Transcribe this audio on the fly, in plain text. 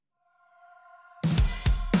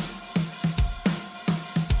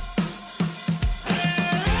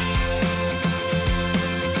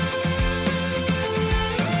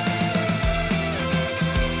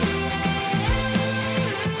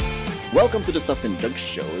Welcome to the Stuff and Junk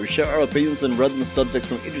Show, where we share our opinions on random subjects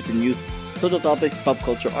from interesting news, social topics, pop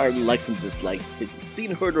culture, our likes and dislikes, things we've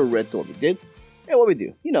seen, heard, or read to what we did, and what we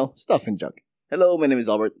do. You know, stuff and junk. Hello, my name is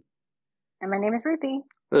Albert. And my name is Ruthie.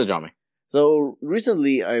 This is Johnny. So,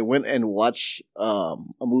 recently I went and watched a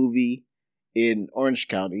movie in Orange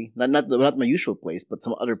County. Not my usual place, but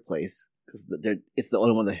some other place, because it's the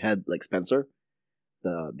only one that had, like, Spencer,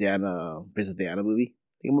 the Princess Diana movie.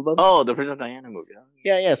 Oh, the Princess Diana movie.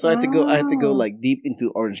 Yeah. So I had to go like deep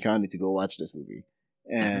into Orange County to go watch this movie.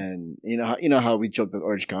 And you know how we joked that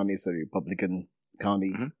Orange County is a Republican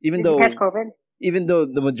county, even Did you catch COVID? Even though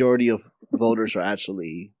the majority of voters are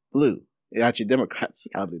actually blue, they're actually Democrats.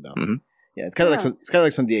 Oddly enough, yeah, it's kind of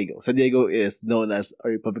like San Diego. San Diego is known as a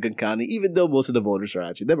Republican county, even though most of the voters are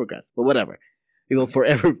actually Democrats. But whatever, they will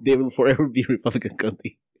forever be a Republican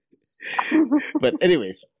county. But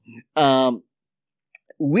anyways,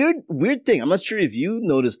 Weird thing. I'm not sure if you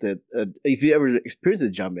noticed it. If you ever experienced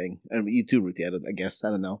it jumping, and you too, Ruthie. I guess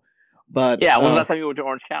I don't know, but yeah. When was the last time you went to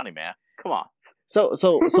Orange County, man? Come on. So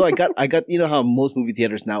I got you know how most movie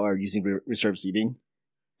theaters now are using reserved seating.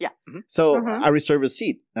 Yeah. So I reserved a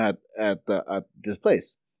seat at this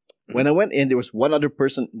place. When I went in, there was one other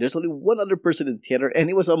person. There's only one other person in the theater,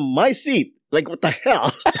 and it was on my seat. Like, what the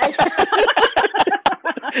hell?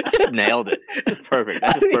 Just nailed it. It's perfect.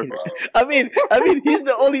 That's perfect. I mean, he's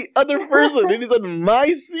the only other person, and he's on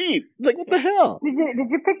my seat. Like, what the hell? Did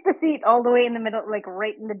you pick the seat all the way in the middle, like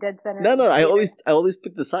right in the dead center? No. I always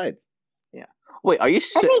pick the sides. Yeah. Wait, are you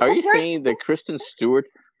saying the Kristen Stewart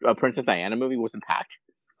Princess Diana movie wasn't packed?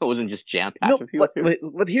 It wasn't just jam packed with people?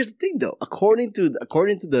 But here's the thing, though. According to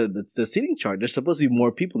the seating chart, there's supposed to be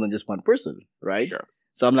more people than just one person, right? Sure.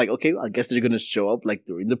 So I'm like, okay, well, I guess they're gonna show up like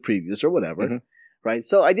during the previews or whatever. Right,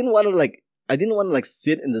 so I didn't want to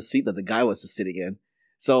sit in the seat that the guy was sitting in.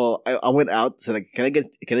 So I went out, said, like, can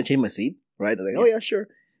I change my seat? Right, I'm like, oh yeah, sure.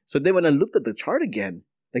 So then when I looked at the chart again,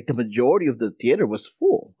 like the majority of the theater was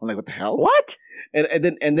full. I'm like, what the hell? What?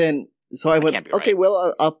 And then so I went, okay,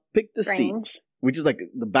 well I'll pick the seat, which is like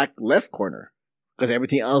the back left corner, because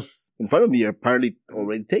everything else in front of me are apparently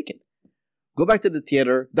already taken. Go back to the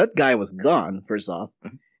theater. That guy was gone. First off.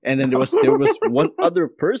 And then there was one other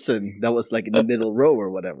person that was like in the middle row or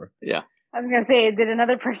whatever. Yeah. I was gonna say, did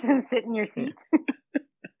another person sit in your seat?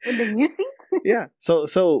 In the new seat? Yeah. So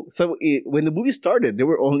when the movie started, there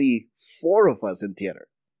were only 4 of us in theater,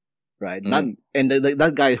 right?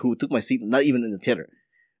 That guy who took my seat, not even in the theater,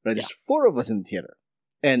 right? Yeah. There's 4 of us in the theater,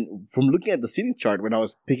 and from looking at the seating chart when I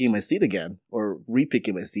was picking my seat again or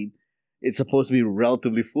repicking my seat, it's supposed to be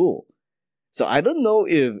relatively full. So I don't know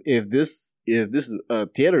if this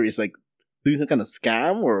theater is like doing some kind of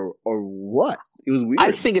scam or what. It was weird.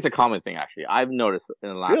 I think it's a common thing, actually. I've noticed in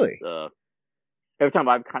the last every time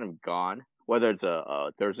I've kind of gone, whether it's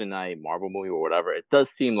a Thursday night Marvel movie or whatever, it does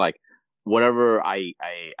seem like whatever I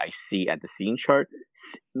see at the scene chart,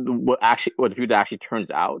 what the view that actually turns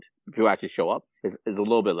out, if you actually show up, is a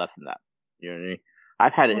little bit less than that. You know what I mean?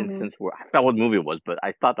 I've had an instance where I forgot what movie it was, but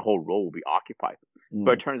I thought the whole row would be occupied.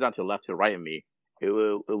 But it turns out to the left to the right of me,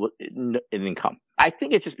 it didn't come. I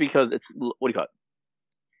think it's just because it's, what do you call it?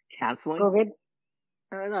 Canceling? COVID?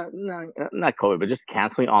 Not COVID, but just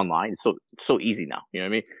canceling online. It's so easy now. You know what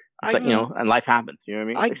I mean? It's like, and life happens. You know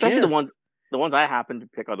what I mean? Especially the ones I happen to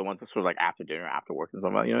pick are the ones that sort of like after dinner, after work and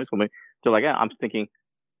stuff like that. They're like, yeah, I'm thinking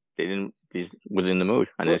they was in the mood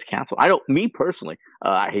and it's canceled. Me personally,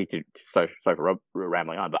 I hate to start for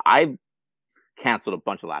rambling on, but I've canceled a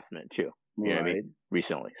bunch of last minute too. You know what I mean?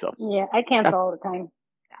 Recently, so yeah, I cancel all the time.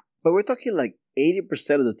 But we're talking like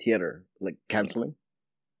 80% of the theater like canceling.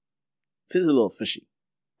 Seems a little fishy.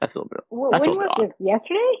 That's a little bit. When was this?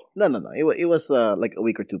 Yesterday? No. It was like a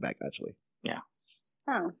week or 2 back actually. Yeah.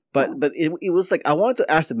 Oh. But it was like I wanted to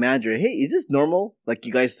ask the manager, hey, is this normal? Like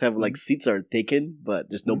you guys have like seats are taken, but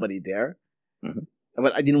there's nobody there.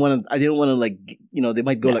 But I didn't want to like they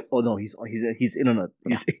might go like, oh no, he's in on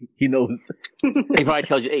it. He knows. He probably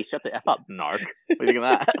tells you, hey, shut the F up, narc. What do you think of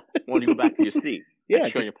that? Why don't you go back to your seat? Yeah,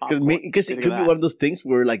 because it could be one of those things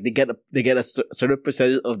where like they get a certain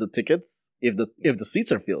percentage of the tickets if the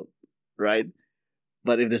seats are filled, right?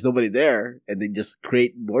 But if there's nobody there and they just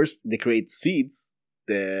create seats,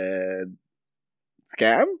 then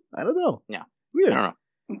scam? I don't know. Yeah, weird. I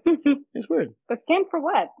don't know. It's weird. But scam for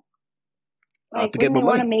what? Like, to get more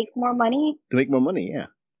money. Want to make more money? To make more money, yeah.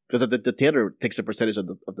 Because the theater takes a percentage of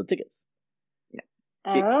the tickets. Yeah.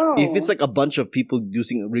 Oh. If it's like a bunch of people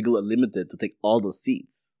using Regal Unlimited to take all those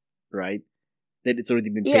seats, right? Then it's already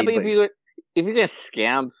been paid. Yeah, but if you get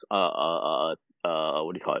scams, what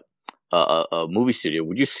do you call it? A movie studio,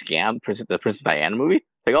 would you scam the Princess Diana movie?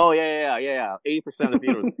 Like, oh yeah, 80% of the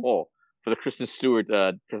theater was full. for the Kristen Stewart,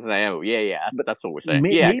 Princess Diana. Yeah, that's what we're saying.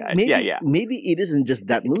 Maybe it isn't just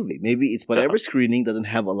that movie. Maybe it's whatever screening doesn't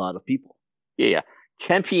have a lot of people. Yeah.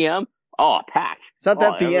 10 p.m. Oh, packed. It's not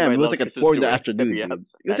 10 p.m. It was like at 4 in the afternoon. It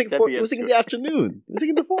was like 4. It was like in the afternoon. It was like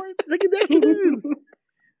in the 4. It was like in the afternoon.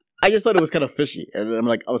 I just thought it was kind of fishy, and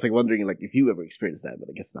I was like wondering like if you ever experienced that, but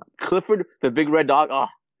I guess not. Clifford, the big red dog. Oh,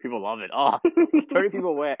 people love it. Oh, turning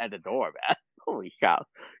people away at the door, man. Holy cow!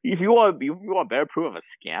 If you want better proof of a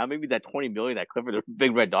scam, maybe that $20 million that Clifford the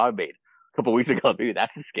Big Red Dog made a couple weeks ago, maybe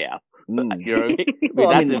that's a scam. You know what I mean?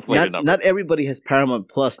 That's an inflated number. Not everybody has Paramount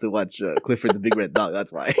Plus to watch Clifford the Big Red Dog.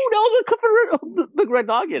 That's why. Who knows what Clifford the Big Red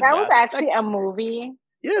Dog is? That was actually a movie.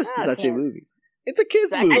 Yes, it's actually a movie. It's a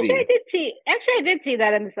kids movie. I did see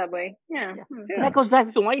that in the subway. Yeah. That goes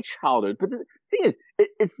back to my childhood. But the thing is,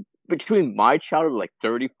 it's between my childhood, like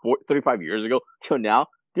 35 years ago, till now.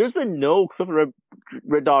 There's been no Clifford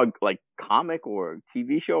Red Dog like comic or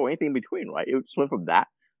TV show or anything in between, right? It just went from that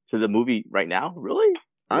to the movie right now. Really?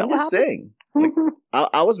 I'm just saying. Like,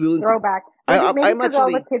 I was willing throwback. to. Maybe because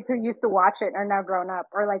all the kids who used to watch it are now grown up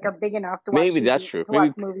or like are big enough to watch. Maybe that's true. To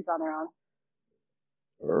watch movies on their own.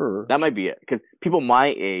 That might be it. Because people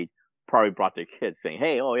my age probably brought their kids saying,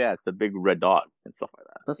 "Hey, oh yeah, it's the Big Red Dog" and stuff like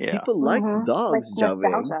that. Because people like dogs, like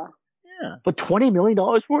Javin. Yeah, but $20 million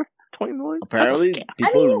worth. 20 million? Apparently,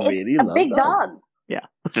 people really love a big dogs. dog. Yeah,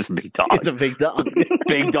 it's a big dog. It's a big dog.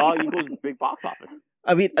 Big dog equals big box office.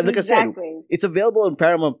 I mean, like I said, it's available on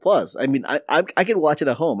Paramount Plus. I mean, I can watch it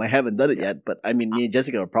at home. I haven't done it yet, but I mean, me and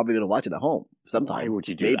Jessica are probably going to watch it at home sometime. Why would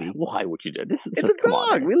you do maybe. that? Why would you do that? It's a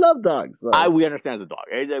dog. We love dogs. So. We understand it's a dog.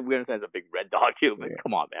 We understand it's a big red dog too, but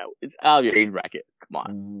come on, man. It's out of your age bracket. Come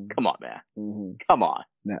on. Come on, man. Come on.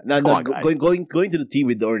 Now, going to the tea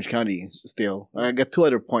with the Orange County still. I got two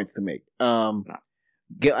other points to make.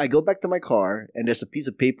 I go back to my car and there's a piece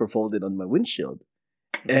of paper folded on my windshield,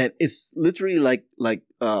 and it's literally like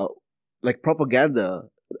propaganda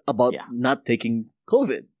about not taking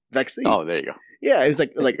COVID vaccine. Oh, there you go. Yeah, it was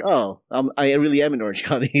I really am in Orange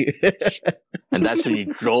County, and that's when you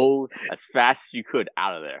drove as fast as you could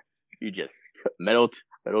out of there. You just metal to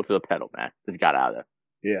the pedal, man. Just got out of there.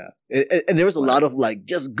 Yeah, and there was a lot of like,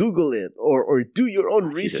 just Google it or do your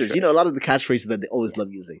own research. You know, a lot of the catchphrases that they always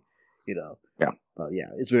love using. You know. Yeah. Yeah,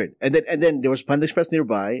 it's weird. And then there was Panda Express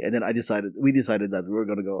nearby, and then we decided that we were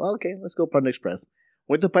gonna go. Okay, let's go Panda Express.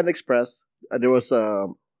 Went to Panda Express. There was a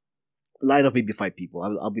line of maybe 5 people.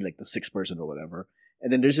 I'll be like the 6th person or whatever.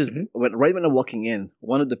 And then there's this. Right when I'm walking in,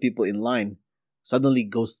 one of the people in line suddenly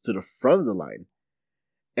goes to the front of the line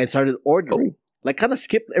and started ordering. Like, kind of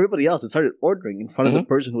skipped everybody else and started ordering in front of the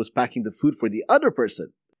person who was packing the food for the other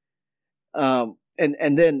person. And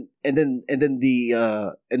then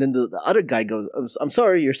the other guy goes, I'm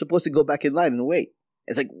sorry, you're supposed to go back in line and wait.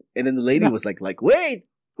 It's like, and then the lady was like, wait,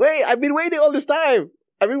 I've been waiting all this time.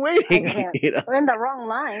 I've been waiting. You know? We're in the wrong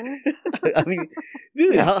line. I mean,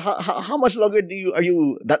 dude, how much longer are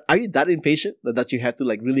you that impatient that you have to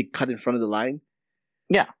like really cut in front of the line?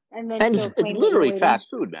 Yeah. And it's literally fast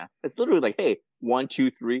food, man. It's literally like, hey, 1,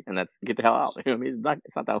 2, 3, and that's get the hell out. You know what I mean?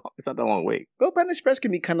 It's not that long wait. Well, Panda Express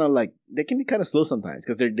can be kind of like, they can be kind of slow sometimes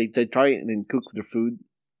because they try and cook their food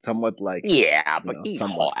somewhat like, but eat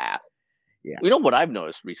whole ass. Yeah. You know what I've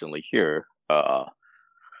noticed recently here? The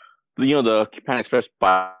Panda Express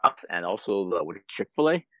box and also the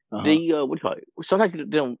Chick-fil-A. They what do you call it? Sometimes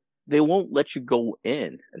they won't let you go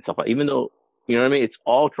in and stuff like. Even though you know what I mean, it's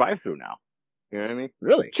all drive-through now. You know what I mean?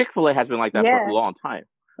 Really? Chick-fil-A has been like that for a long time.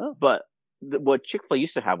 Oh. But what Chick-fil-A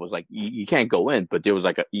used to have was like, you can't go in, but there was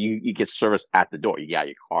like you get service at the door. You get out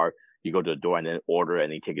your car, you go to the door and then order it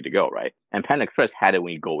and they take it to go, right? And Panda Express had it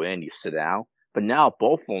when you go in, you sit down. But now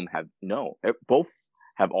both of them both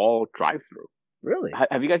have all drive-through. Really?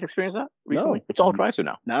 Have you guys experienced that recently? No. It's all drive-through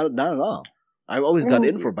now. Not at all. I've always got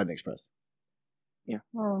in for Panda Express. Yeah.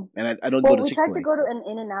 And I don't go to Chick-fil-A. We tried to go to an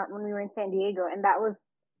In-N-Out when we were in San Diego, and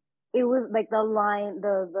it was like the line,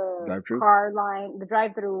 the car line, the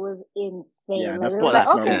drive-through was insane. Yeah, that's normal.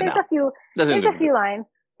 There's a few lines.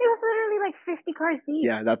 It was literally like 50 cars deep.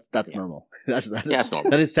 Yeah, that's normal. That's normal.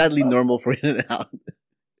 That is sadly normal for In-N-Out.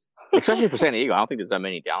 Especially for San Diego. I don't think there's that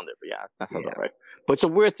many down there, but that's not right. But it's a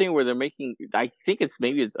weird thing where they're making, I think it's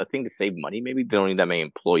maybe a thing to save money. Maybe they don't need that many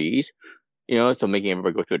employees, so making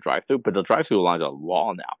everybody go through a drive-through. But the drive-through lines are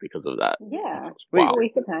law now because of that. Yeah. Wow.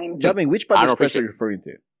 Waste of time. Jamming, which Panda Express are you referring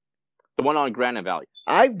to? The one on Grand and Valley.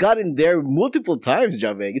 I've gotten there multiple times,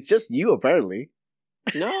 Jamming. It's just you, apparently.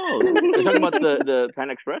 No. You're talking about the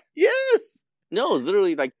Panda Express? Yes. No,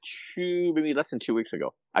 literally like maybe less than 2 weeks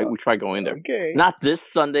ago. We tried going there. Okay. Not this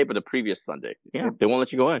Sunday, but the previous Sunday. Yeah, they won't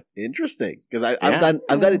let you go in. Interesting, because I've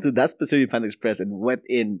got into that specific Panda Express and went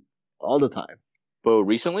in all the time. But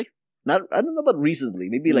recently? I don't know about recently.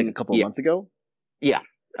 Maybe like a couple of months ago. Yeah,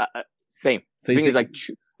 same. So the thing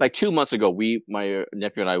is, like 2 months ago, my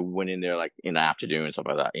nephew and I went in there like in the afternoon and stuff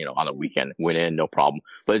like that. On the weekend, went in, no problem.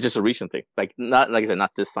 But it's just a recent thing. Like not like I said,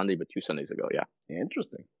 not this Sunday, but 2 Sundays ago. Yeah.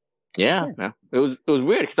 Interesting. Yeah. It was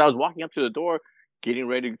weird because I was walking up to the door, getting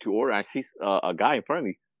ready to order. And I see a guy in front of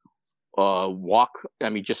me. Walk. I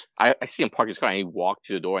mean, I see him park his car, and he walked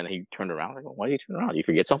to the door, and then he turned around. Like, why did he turn around? Did you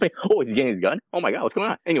forget something? Oh, he's getting his gun. Oh my god, what's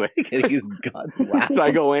going on? Anyway, getting his gun. Wow. So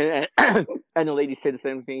I go in, and the lady said the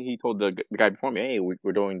same thing. He told the guy before me, "Hey,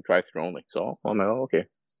 we're doing drive-through only." So I'm like, "Oh, okay."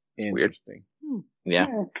 Interesting. Yeah.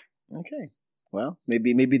 Okay. Well,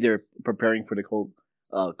 maybe they're preparing for the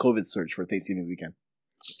COVID surge for Thanksgiving weekend.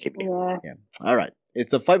 Yeah. All right.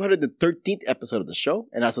 It's the 513th episode of the show,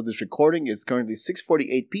 and as of this recording, it's currently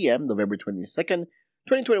 6:48 p.m., November 22nd,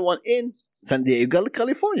 2021, in San Diego,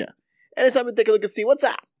 California. And it's time to take a look and see what's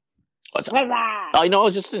up. What's up? I know, I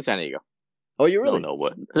was just in San Diego. Oh, you really? No,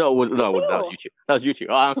 that was YouTube. That was YouTube.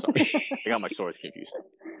 Oh, I'm sorry. I got my stories confused.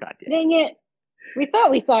 God damn. Dang it. We thought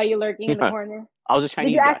we saw you lurking in the corner. I was a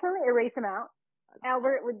Chinese Did you guy. accidentally erase him out?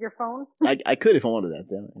 Albert, with your phone? I could if I wanted that.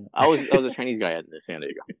 Yeah. I was a Chinese guy at San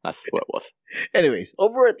Diego. That's what it was. Anyways,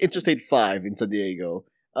 over at Interstate 5 in San Diego,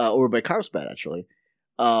 over by Carlsbad actually,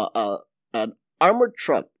 an armored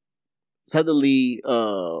truck, suddenly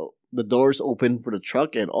the doors opened for the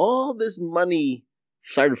truck and all this money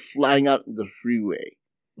started flying out the freeway.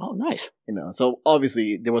 Oh, nice. So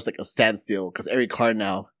obviously there was like a standstill because every car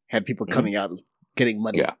now had people coming out getting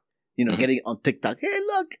money. Yeah. Getting on TikTok. Hey,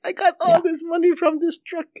 look, I got all this money from this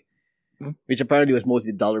truck, which apparently was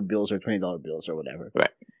mostly dollar bills or $20 bills or whatever. Right.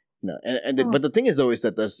 But the thing is, though, is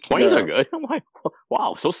that 20s are good. I'm like,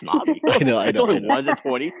 wow, so snobby. I know. It's only 1s and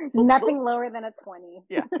 20s. Nothing lower than a 20.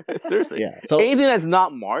 Yeah, seriously. Yeah. So anything that's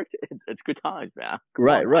not marked, it's good times, man.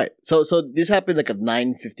 Right. So this happened like at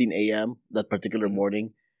 9:15 a.m. that particular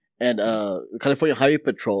morning, and California Highway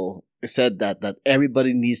Patrol said that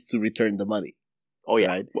everybody needs to return the money. Oh yeah,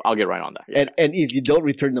 right? I'll get right on that. Yeah. And if you don't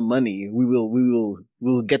return the money,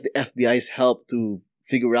 we'll get the FBI's help to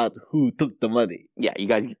figure out who took the money. Yeah, you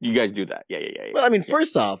guys do that. Yeah. Well, I mean,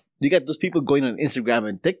 first off, you got those people going on Instagram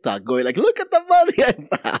and TikTok going like, "Look at the money I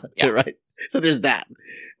found," right? So there's that,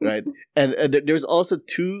 right? and there's also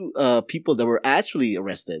 2 people that were actually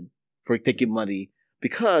arrested for taking money.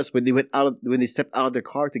 Because when they stepped out of their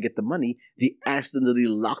car to get the money, they accidentally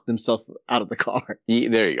locked themselves out of the car. Yeah,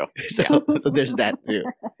 there you go. So there's that too.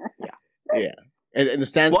 Yeah. And the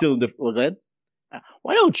standstill. Go ahead.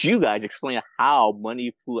 Why don't you guys explain how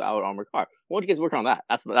money flew out of armored car? Why don't you guys work on that?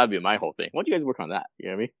 That'd be my whole thing. Why don't you guys work on that? You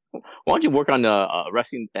know what I mean? Why don't you work on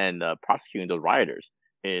arresting and prosecuting those rioters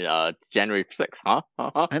in January 6th? Huh?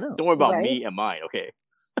 I know. Don't worry about me and mine. Okay.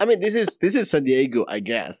 I mean, this is San Diego, I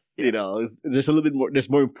guess. Yeah. There's a little bit more. There's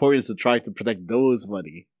more importance to try to protect those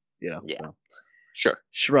money. Yeah. So. Sure.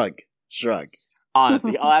 Shrug.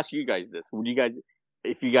 Honestly, I'll ask you guys this: would you guys,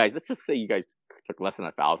 let's just say you guys took less than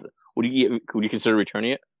 1,000, would you consider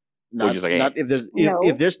returning it? Not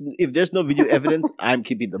if there's no video evidence, I'm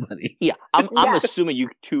keeping the money. Yeah, I'm assuming you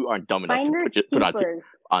 2 aren't dumb enough to put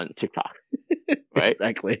on TikTok, right?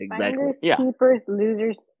 Exactly. Finders, keepers,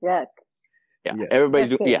 losers suck. Yeah, yes. Everybody's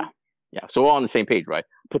doing. Yeah. So we're all on the same page, right?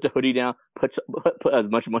 Put the hoodie down. Put as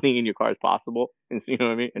much money in your car as possible, and you know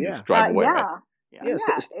what I mean, and just drive away. Right?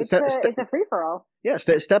 It's a free for all. Yeah,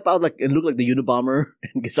 step out and look like the Unabomber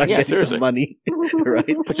and start getting some money, right?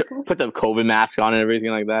 Put the COVID mask on and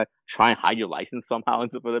everything like that. Try and hide your license somehow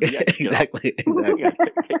and stuff like that. Exactly.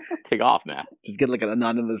 Take off, man. Just get like an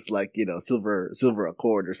anonymous, silver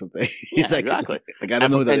Accord or something. Yeah, exactly. Like I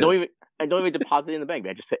don't know who that is. And don't even deposit it in the bank,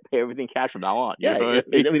 man. Just pay everything cash from now on. Yeah,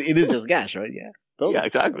 it is just cash, right? Yeah. Totally. Yeah,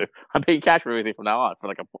 exactly. I'm paying cash for everything from now on.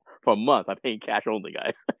 For a month, I'm paying cash only,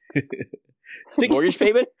 guys. Mortgage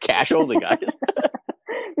payment, cash only, guys.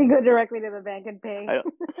 You go directly to the bank and pay.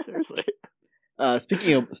 Seriously.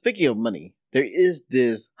 Speaking of money, there is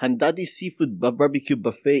this Handadi Seafood Barbecue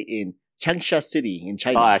Buffet in Changsha City in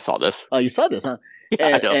China. Oh, I saw this. Oh, you saw this, huh?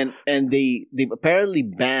 Yeah, and they apparently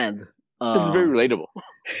banned. This is very relatable.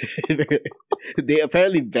 They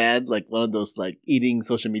apparently banned like one of those like eating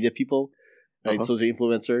social media people, right? Social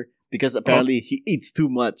influencer, because apparently he eats too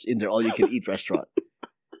much in their all-you-can-eat restaurant.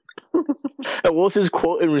 And what was his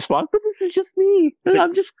quote in response? But this is just me.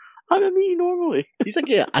 I'm me normally. He's like,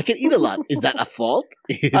 yeah, I can eat a lot. Is that a fault?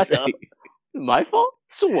 My fault?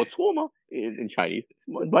 是我错吗? In Chinese.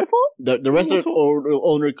 My fault? The restaurant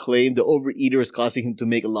owner claimed the overeater is causing him to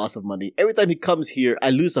make a loss of money. Every time he comes here,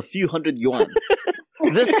 I lose a few hundred yuan.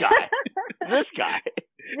 This guy. It's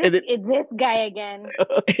this guy again.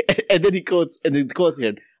 And then he quotes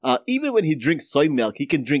here, Even when he drinks soy milk, he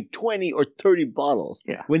can drink 20 or 30 bottles.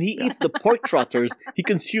 Yeah. When he eats the pork trotters, he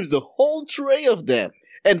consumes the whole tray of them.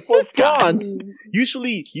 And for prawns,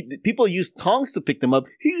 usually people use tongs to pick them up.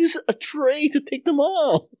 He uses a tray to take them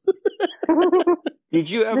all. Did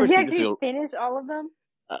you ever Does he see actually finish all of them?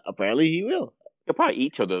 Apparently he will. He'll probably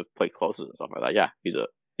eat till the plate closes and stuff like that. Yeah,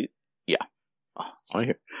 yeah. Oh, I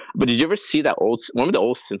hear. But did you ever see that remember the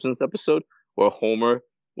old Simpsons episode where Homer,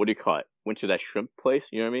 what do you call it, went to that shrimp place,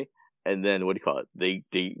 you know what I mean? And then, what do you call it, they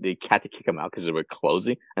had to kick him out because they were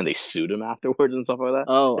closing, and they sued him afterwards and stuff like that.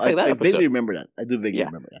 Oh, I vaguely remember that. I do vaguely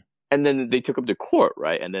remember that. And then they took him to court,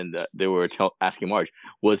 right? And then they were asking Marge,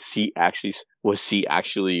 was he actually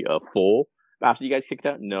full after you guys kicked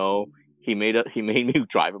out? No. He made me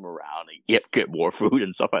drive him around and get more food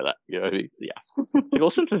and stuff like that. You know what I mean? Yeah. Like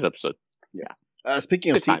old Simpsons episode. Yeah.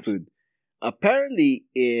 Speaking of seafood, apparently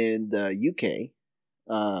in the UK,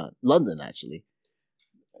 London actually.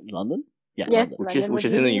 London? Yeah, yes, London. Which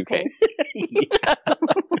is in the UK.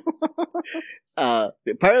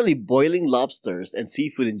 Apparently boiling lobsters and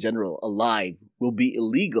seafood in general alive will be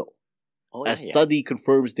illegal. Study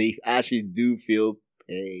confirms they actually do feel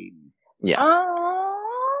pain. Yeah.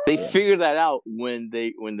 They figured that out when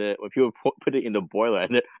people put it in the boiler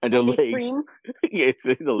and the legs,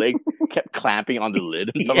 the leg kept clamping on the lid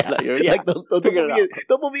and stuff like that. Yeah, like they'll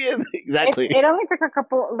put me in. Exactly. It only took a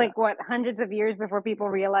couple, hundreds of years before people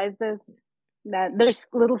realized this, that there's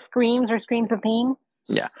little screams of pain.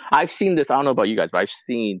 Yeah, I've seen this. I don't know about you guys, but I've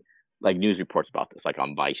seen like news reports about this, like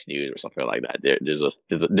on Vice News or something like that. There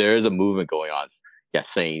is a movement going on,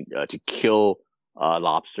 saying to kill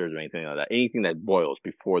lobsters or anything like that, anything that boils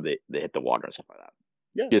before they hit the water and stuff like that.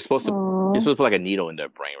 Yeah, you're supposed to put like a needle in their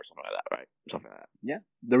brain or something like that, right? Something like that. Yeah.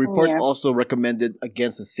 The report also recommended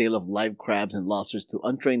against the sale of live crabs and lobsters to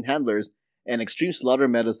untrained handlers and extreme slaughter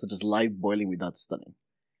methods such as live boiling without stunning.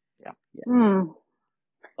 Yeah.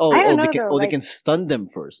 They can stun them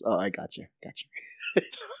first. Oh, I gotcha.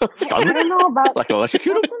 Stun them? I don't know about like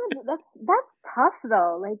electrocute them. That's tough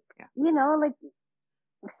though.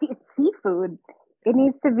 It's seafood. It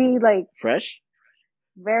needs to be fresh,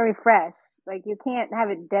 very fresh. Like you can't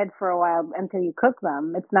have it dead for a while until you cook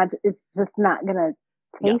them. It's just not gonna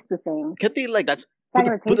taste the same. Can't they that's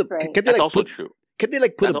also true. Can't they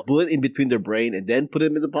put a bullet in between their brain and then put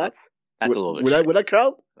them in the pot? That's a little bit. Would that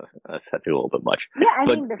count? That's a little bit much. Yeah, I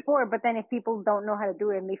mean before, but then if people don't know how to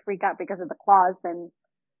do it and they freak out because of the claws, then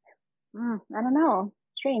I don't know.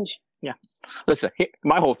 Strange. Yeah. Listen,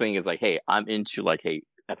 my whole thing is hey, I'm into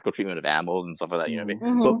ethical treatment of animals and stuff like that. You know what I mean?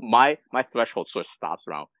 Mm-hmm. But my threshold sort of stops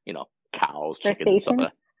around cows, chickens, and stuff like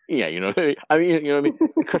that. Yeah, you know what I mean? You know what I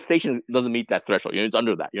mean? Crustacean doesn't meet that threshold. It's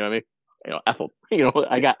under that. You know what I mean? Ethel.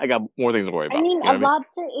 I got more things to worry about. I mean, a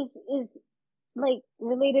lobster is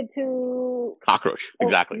related to cockroach.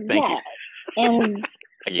 Exactly. Thank you. And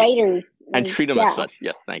spiders. And treat them as such.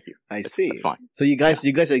 Yes, thank you. I see. That's fine. So you guys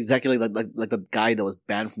are exactly like the guy that was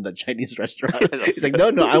banned from the Chinese restaurant. He's like,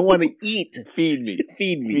 no, I want to eat. Feed me.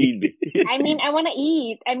 I mean, I want to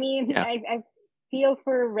eat. I mean, I feel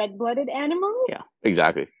for red-blooded animals. Yeah,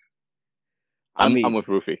 exactly. I'm with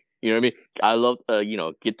Rufy. You know what I mean? I love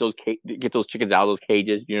get those chickens out of those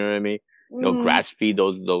cages. You know what I mean? Grass feed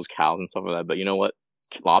those cows and stuff like that. But you know what?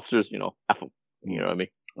 Lobsters, F them. You know what I mean?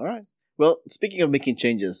 All right. Well, speaking of making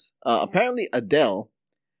changes, apparently Adele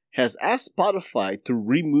has asked Spotify to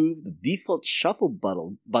remove the default shuffle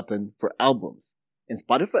button for albums, and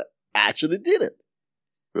Spotify actually did it.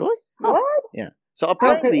 Really? What? Yeah. So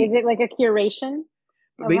apparently, is it like a curation?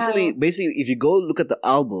 Basically, if you go look at the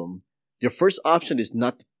album, your first option is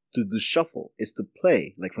not to do shuffle; it's to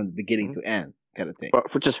play from the beginning to end, kind of thing.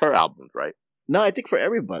 For just her albums, right? No, I think for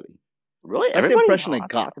everybody. Really? That's the impression I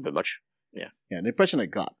got. A bit much. Yeah. Yeah, the impression I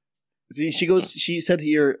got. She said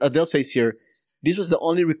here, Adele says here, this was the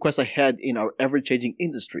only request I had in our ever-changing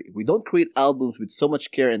industry. We don't create albums with so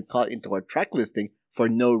much care and thought into our track listing for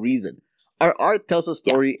no reason. Our art tells a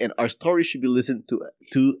story, and our story should be listened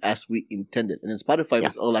to as we intended. And then Spotify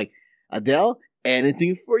was all like, Adele,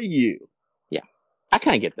 anything for you. Yeah. I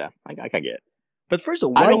kind of get that. I kind of get it. But first of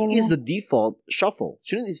all, why is the default shuffle?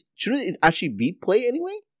 Shouldn't it actually be play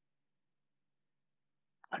anyway?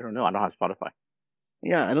 I don't know. I don't have Spotify.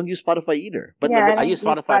 Yeah, I don't use Spotify either. But I use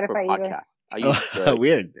Spotify for podcasts.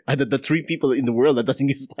 Weird. The 3 people in the world that doesn't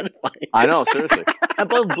use Spotify. I know, seriously. But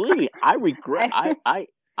believe me, I regret.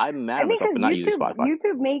 I'm mad at myself for not using Spotify.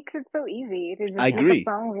 YouTube makes it so easy to just I agree. Look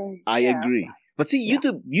up songs I agree. But see,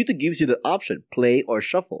 YouTube gives you the option play or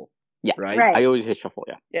shuffle. Yeah, right. I always hit shuffle.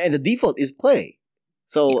 Yeah. Yeah, and the default is play.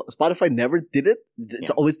 So Spotify never did it. It's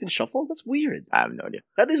always been shuffle. That's weird. I have no idea.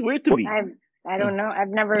 That is weird to me. I don't know. I've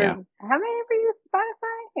never. Have I ever used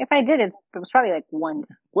Spotify? If I did, it was probably like once.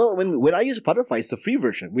 Well, when I use Spotify, it's the free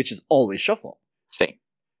version, which is always shuffle. Same.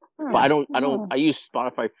 But I use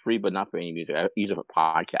Spotify free, but not for any music. I use it for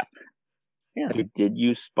podcasts. Yeah. I did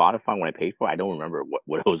use Spotify when I paid for it. I don't remember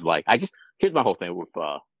what it was like. Here's my whole thing with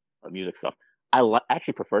music stuff. I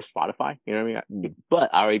actually prefer Spotify, you know what I mean? But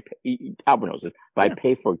I already Albert knows this, but I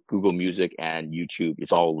pay for Google Music and YouTube.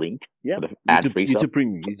 It's all linked for the ad-free stuff.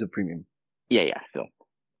 YouTube Premium. Yeah, so.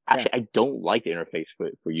 Actually, I don't like the interface for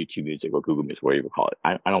YouTube Music or Google Music, whatever you call it.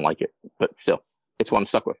 I don't like it, but still, it's what I'm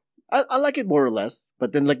stuck with. I like it more or less,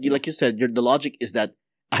 but then like you said, the logic is that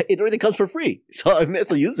it already comes for free, so I may as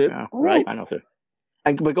well use it, right? I know, sir.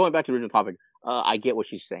 But going back to the original topic, I get what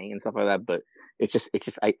she's saying and stuff like that, but it just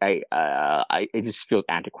feels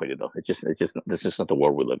antiquated though. This is not the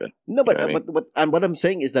world we live in. No, but what I'm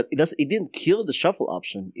saying is that it didn't kill the shuffle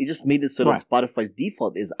option. It just made it so that Spotify's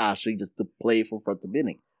default is actually just to play from front to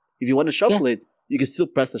beginning. If you want to shuffle it, you can still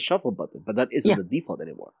press the shuffle button, but that isn't the default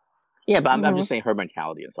anymore. Yeah, but I'm just saying her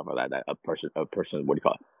mentality and stuff like that. That a person, what do you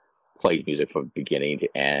call it, plays music from beginning to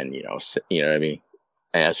end. You know what I mean,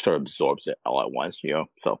 and it sort of absorbs it all at once. You know,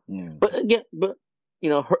 so but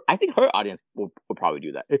I think her audience will probably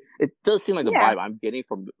do that. It does seem like the vibe I'm getting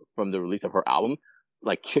from the release of her album.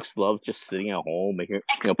 Like chicks love just sitting at home making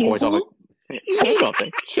points on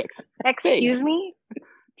chicks. Excuse me.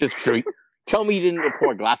 Just drink. Tell me you didn't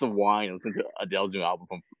pour a glass of wine and listen to Adele's new album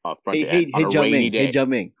from front to end on a rainy day. Hey,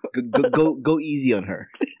 Jiaming, go easy on her.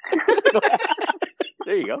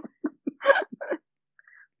 There you go.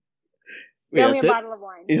 Tell me a bottle of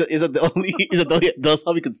wine. Is that the only? That's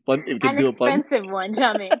how we can spun? If we can do a pun. An expensive one,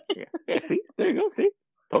 Jiaming. Yeah. See, there you go. See,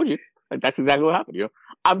 told you. Like, that's exactly what happened.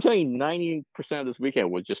 I'm telling you, 90% of this weekend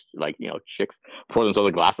was just like chicks pour themselves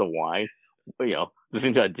a glass of wine.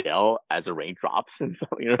 Listening to Adele as the rain drops and so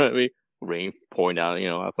you know what I mean. Rain pouring down,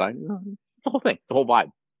 outside. The whole thing, the whole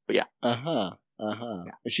vibe. But yeah. Yeah.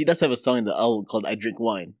 She does have a song in the album called "I Drink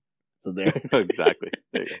Wine." So there. Exactly.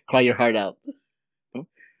 There you go. Cry your heart out.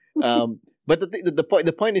 But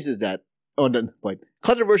the point is that the point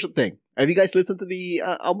controversial thing. Have you guys listened to the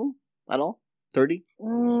album at all? 30?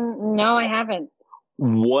 No, I haven't.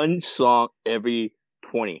 One song every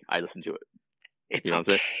 20. I listen to it. It's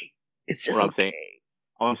okay. It's just okay.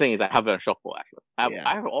 All I'm saying is I have it on shuffle. Actually,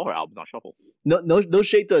 I have all her albums on shuffle. No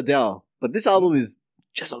shade to Adele, but this album is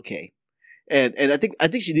just okay. And I think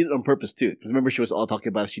she did it on purpose too. Because remember, she was all talking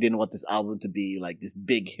about she didn't want this album to be like this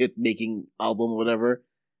big hit making album or whatever.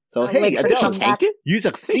 So hey, Adele, you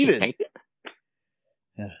succeeded.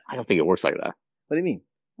 I don't think it works like that. What do you mean?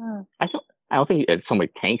 I don't think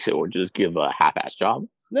somebody tanks it or just give a half-ass job.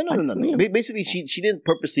 No. Basically, she didn't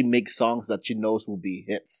purposely make songs that she knows will be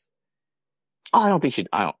hits. Oh, I think she's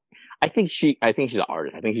an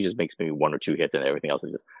artist. I think she just makes maybe one or two hits and everything else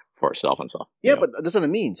is just for herself and stuff. Yeah, but that's what I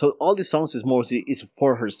mean. So all these songs is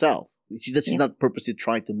for herself. She's not purposely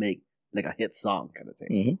trying to make like a hit song kind of thing.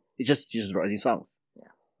 Mm-hmm. She's just writing songs.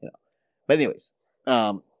 Yeah. But anyways,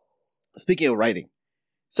 speaking of writing,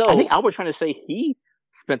 so I think Albert's trying to say he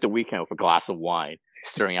spent the weekend with a glass of wine,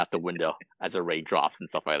 staring out the window as the rain drops and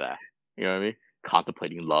stuff like that. You know what I mean?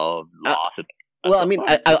 Contemplating love, loss, and well, I mean,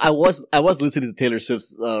 I was listening to Taylor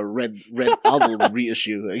Swift's Red album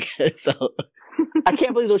reissue. So I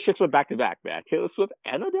can't believe those chicks went back to back, man. Taylor Swift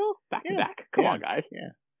and Adele back to back. Come on, guys. Yeah.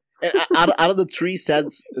 And out of the 3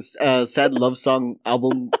 sad love song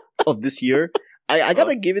album of this year, I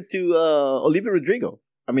gotta give it to Olivia Rodrigo.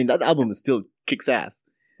 I mean, that album is still kicks ass.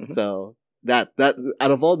 Mm-hmm. So that out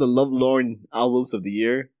of all the lovelorn albums of the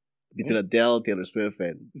year, between Adele, Taylor Swift,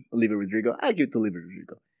 and Olivia Rodrigo, I give it to Olivia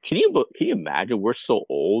Rodrigo. Can you imagine? We're so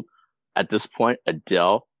old at this point.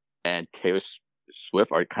 Adele and Taylor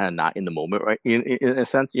Swift are kind of not in the moment, right? In a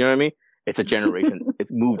sense, you know what I mean? It's a generation. It's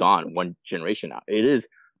moved on one generation now. It is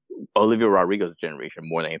Olivia Rodrigo's generation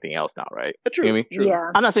more than anything else now, right? True. You know what I mean? True.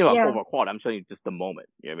 Yeah. I'm not saying about overall quality. I'm saying just the moment.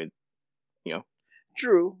 You know what I mean?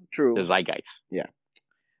 True. The zeitgeist. Yeah.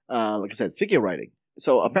 Like I said, speaking of writing,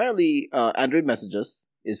 so apparently Android Messages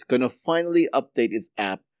is going to finally update its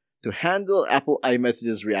app to handle Apple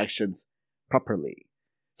iMessages reactions properly.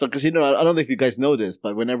 So, because I don't know if you guys know this,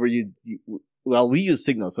 but whenever we use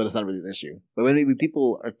Signal, so that's not really an issue. But when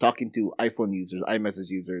people are talking to iPhone users, iMessage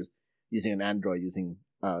users, using an Android, using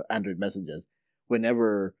Android Messages,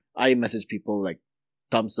 whenever I message people like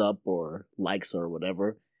thumbs up or likes or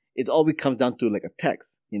whatever, it always comes down to like a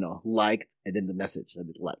text, liked and then the message that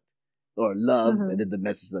it liked, or love and then the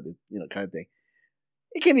message that it, kind of thing.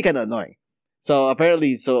 It can be kind of annoying. So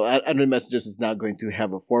apparently, Android Messages is now going to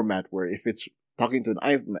have a format where if it's talking to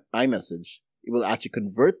an iMessage, it will actually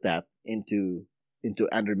convert that into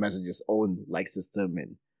Android Messages' own like system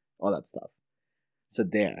and all that stuff.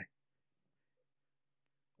 Sadare.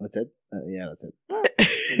 That's it? Yeah, that's it.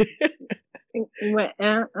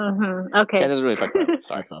 Okay. Yeah, that's really fucked up.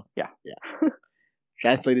 Sorry. That's all. Yeah.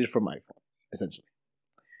 Translated from my phone, essentially.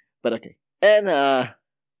 But okay. And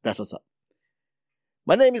that's what's up.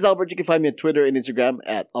 My name is Albert. You can find me on Twitter and Instagram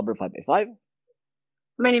at Albert585.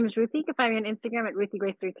 My name is Ruthie. You can find me on Instagram at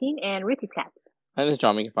RuthieGrace13 and Ruthie's Cats. And this is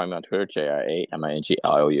John. You can find me on Twitter,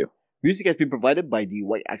 JIAMINGLOU. Music has been provided by the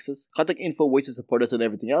White Axis. Contact info, ways to support us, and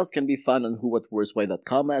everything else can be found on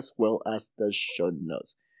whowhatwhereswhy.com as well as the show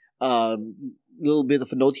notes. Little bit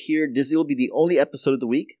of a note here. This will be the only episode of the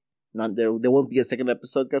week. There won't be a second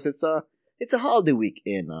episode because it's a holiday week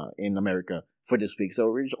in America for this week. So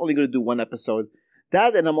we're only going to do one episode.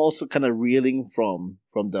 That, and I'm also kind of reeling from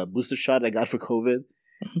the booster shot I got for COVID,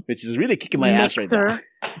 which is really kicking my ass right now.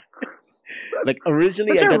 Like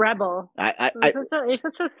originally, such I got a rebel. You're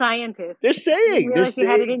such a scientist. They're saying you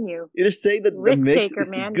had it in you. They're saying that risk the mix taker,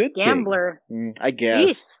 is man. a good Gambler. thing. I guess.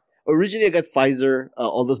 Jeez. Originally, I got Pfizer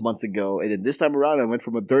all those months ago, and then this time around, I went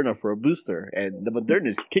for Moderna for a booster, and the Moderna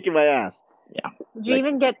is kicking my ass. Yeah. Did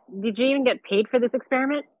you even get paid for this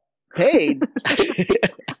experiment? Paid?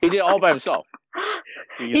 He did it all by himself.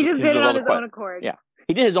 He just did it on his own accord. Yeah.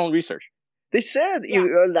 He did his own research. They said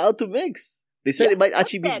you're allowed to mix. They said it might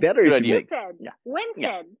actually be better if you mix. Said? Yeah. When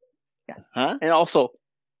said? Yeah. Huh? And also,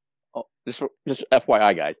 just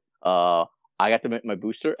FYI, guys, I got to make my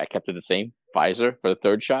booster. I kept it the same, Pfizer, for the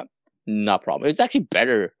third shot. No problem. It's actually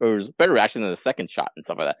better, or it was better reaction than the second shot and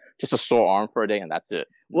stuff like that. Just a sore arm for a day, and that's it.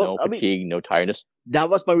 Well, no fatigue, no tiredness. That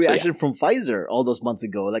was my reaction from Pfizer all those months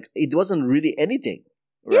ago. Like, it wasn't really anything,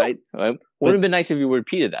 right? It would have been nice if you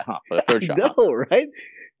repeated that, huh? For the third shot. No, right?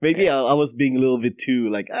 Maybe I was being a little bit too,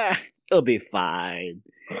 like, it'll be fine.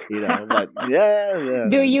 You know, but yeah.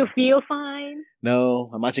 Do you feel fine? No,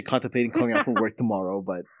 I'm actually contemplating calling out from work tomorrow,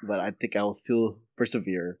 but I think I will still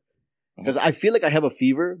persevere. Because I feel like I have a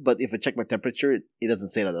fever, but if I check my temperature, it doesn't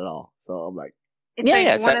say that at all. So I'm like...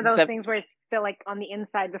 It's one of those things where it's still like on the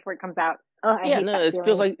inside before it comes out. Oh, it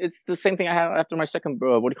feels like it's the same thing I had after my second,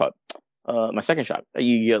 what do you call it? My second shot.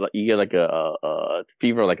 You get like a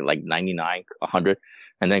fever like 99, 100,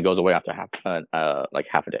 and then it goes away after half a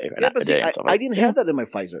day. I didn't have that in my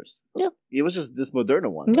Pfizers. Yeah. It was just this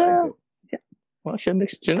Moderna one. Yeah. Well, I shouldn't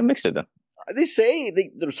have mixed it then. They say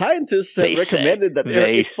the scientists have recommended that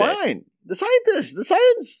it's fine. The science.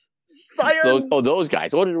 Those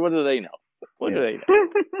guys. What do they know? What do they know?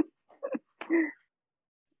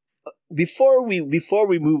 Before we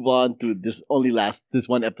move on to this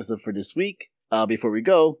one episode for this week, before we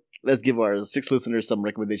go, let's give our 6 listeners some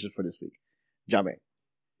recommendations for this week. Jame.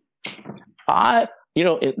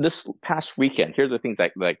 This past weekend, here's the things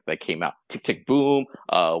that came out: Tick Tick Boom,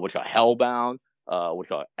 Hellbound,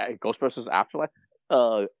 Ghostbusters Afterlife.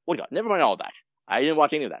 Never mind all that. I didn't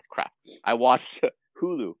watch any of that crap. I watched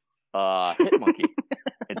Hulu, Hitmonkey.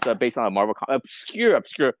 It's based on a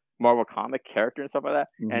obscure Marvel comic character and stuff like that.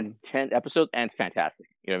 Mm-hmm. And 10 episodes and fantastic.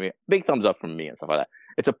 You know what I mean? Big thumbs up from me and stuff like that.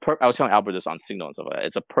 It's I was telling Albert this on Signal and stuff like that.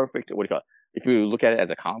 It's a perfect, if you look at it as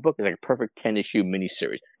a comic book, it's like a perfect 10-issue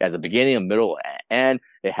miniseries. It has a beginning, a middle, and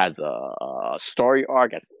it has a story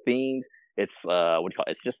arc, it has themes. It's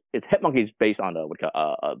it's Hitmonkey is based on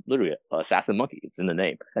literally assassin monkey. It's in the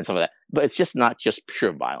name and stuff like that. But it's just not just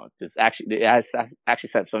pure violence. It has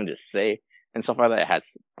something to say and stuff like that. It has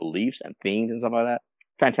beliefs and themes and stuff like that.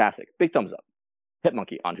 Fantastic. Big thumbs up.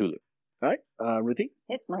 Hitmonkey on Hulu. All right, Ruthie.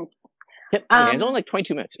 Hitmonkey. It's only like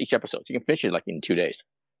 22 minutes each episode. So you can finish it like in 2 days.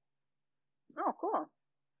 Oh, cool.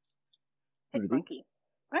 Hitmonkey.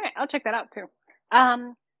 All right, I'll check that out too.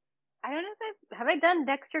 I don't know have I done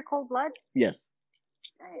Dexter Cold Blood? Yes.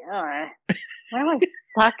 Why do I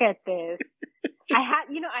suck at this? I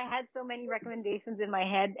had so many recommendations in my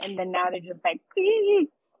head, and then now they're just like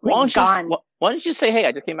gone. Why don't you say, hey,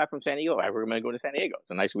 I just came back from San Diego. I recommend going to San Diego. It's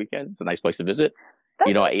a nice weekend. It's a nice place to visit. I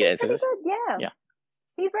ate it. Yeah.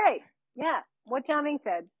 He's right. Yeah. What John Ming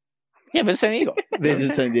said. Yeah, but San Diego. This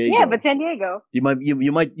is San Diego. Yeah, but San Diego. You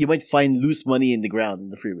might find loose money in the ground in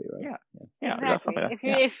the freeway, right? Yeah. Exactly.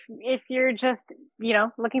 If you're just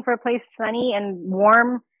looking for a place sunny and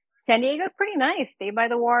warm, San Diego's pretty nice. Stay by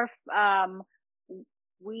the wharf.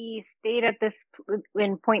 We stayed at this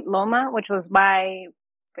in Point Loma, which was by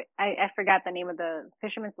I forgot the name of the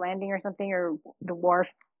Fisherman's Landing or something, or the wharf.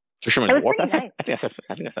 Fisherman's Wharf? Nice. I think that's San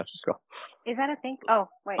Francisco. Is that a thing? Oh,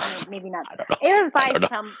 wait, maybe not. It was by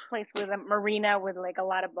some place with a marina with like a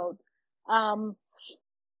lot of boats.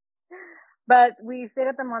 But we stayed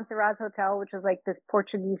at the Montserrat Hotel, which was like this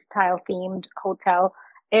Portuguese style themed hotel.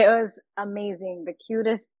 It was amazing. The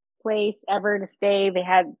cutest place ever to stay. They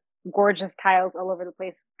had gorgeous tiles all over the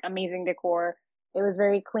place. Amazing decor. It was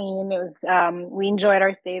very clean. It was we enjoyed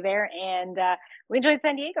our stay there, and we enjoyed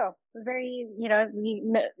San Diego. It was very,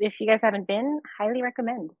 if you guys haven't been, highly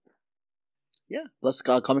recommend. Yeah. Plus,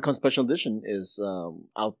 Comic Con Special Edition is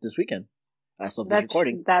out this weekend. As of this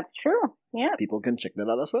recording. That's true. Yeah. People can check that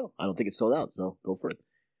out as well. I don't think it's sold out, so go for it.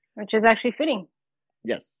 Which is actually fitting.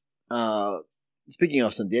 Yes. Speaking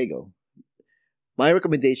of San Diego, my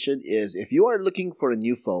recommendation is if you are looking for a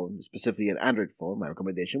new phone, specifically an Android phone, my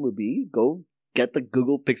recommendation would be go get the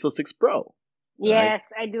Google Pixel 6 Pro. Yes,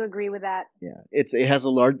 right? I do agree with that. Yeah, it's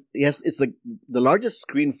the largest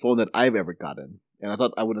screen phone that I've ever gotten, and I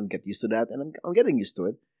thought I wouldn't get used to that, and I'm getting used to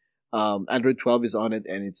it. Android 12 is on it,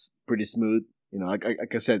 and it's pretty smooth.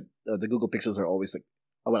 Like I said, the Google Pixels are always like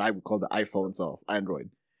what I would call the iPhones of Android.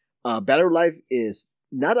 Battery life is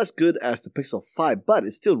not as good as the Pixel 5, but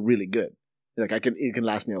it's still really good. Like it can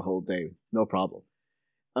last me a whole day, no problem.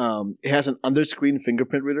 It has an under-screen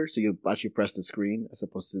fingerprint reader, so you actually press the screen as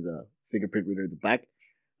opposed to the fingerprint reader at the back.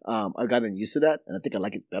 I've gotten used to that, and I think I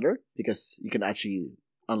like it better because you can actually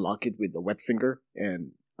unlock it with the wet finger,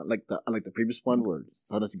 and unlike the previous one where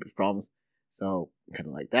sometimes it gives problems. So kind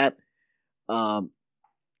of like that.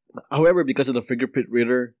 However, because of the fingerprint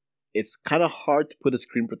reader, it's kind of hard to put a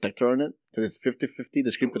screen protector on it because it's 50-50.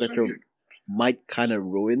 The screen protector might kind of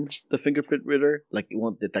ruin the fingerprint reader, like it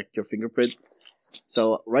won't detect your fingerprint.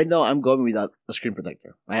 So right now I'm going without a screen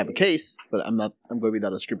protector. I have a case, but I'm going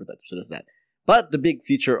without a screen protector, so there's that. But the big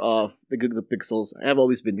feature of the Google Pixels have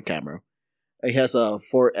always been the camera. It has a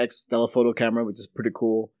 4x telephoto camera, which is pretty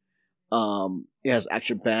cool. It has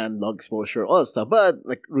action pan, long exposure, all that stuff. But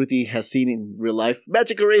like Ruthie has seen in real life,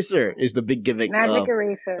 Magic Eraser is the big gimmick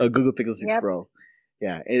of Google Pixel 6 Pro.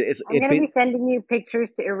 Yeah, I'm going to be sending you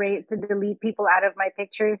pictures to delete people out of my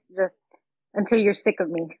pictures just until you're sick of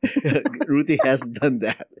me. Ruthie has done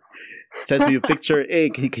that. Sends me a picture. Hey,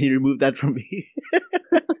 can you remove that from me?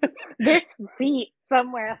 There's feet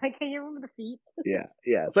somewhere. Like, can you remove the feet?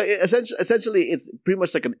 Yeah. So essentially, it's pretty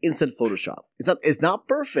much like an instant Photoshop. It's not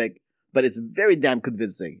perfect, but it's very damn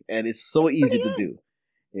convincing, and it's so easy to do.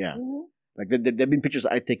 Yeah. Mm-hmm. Like there've been pictures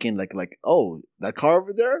I taken like oh, that car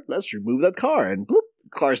over there, let's remove that car, and bloop,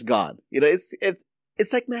 car's gone. It's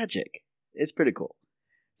like magic. It's pretty cool.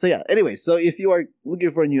 So yeah. Anyway, so if you are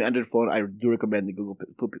looking for a new Android phone, I do recommend the Google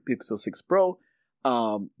Pixel 6 Pro.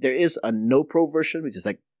 There is a No Pro version, which is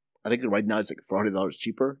like I think right now it's like $400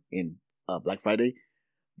 cheaper in Black Friday,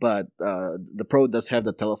 but the Pro does have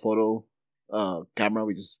the telephoto camera,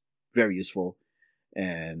 which is very useful,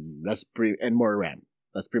 and and more RAM.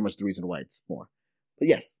 That's pretty much the reason why it's more. But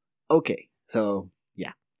yes, okay. So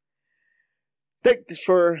yeah, thanks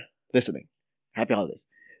for listening. Happy holidays.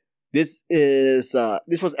 This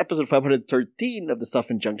was episode 513 of the Stuff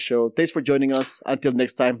and Junk Show. Thanks for joining us. Until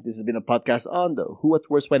next time, this has been a podcast on the Who, What,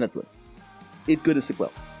 Where's, Why Network. Eat good and sleep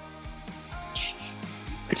well.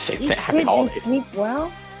 Good say that. Happy holidays. Sleep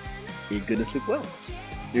well. Eat good and sleep well.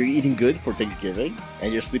 You're eating good for Thanksgiving,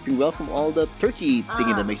 and you're sleeping well from all the turkey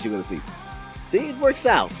thingy that makes you go to sleep. See, it works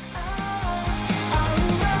out.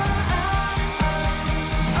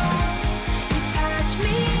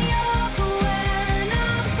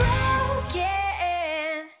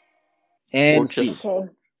 And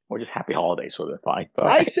or just happy holidays would be fine. But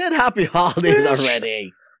I said happy holidays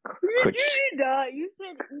already. You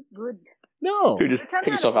said eat good. No. You just put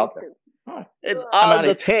yourself out there. Oh, it's on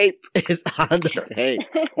the tape. It's on the tape.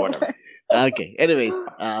 Whatever. Okay. Anyways,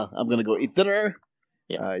 I'm gonna go eat dinner.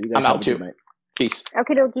 Yeah. You guys I'm out too. Peace.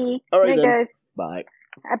 Okie dokie. All right, then. Guys. Bye.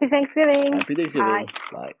 Happy Thanksgiving. Happy Thanksgiving. Bye.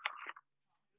 Bye.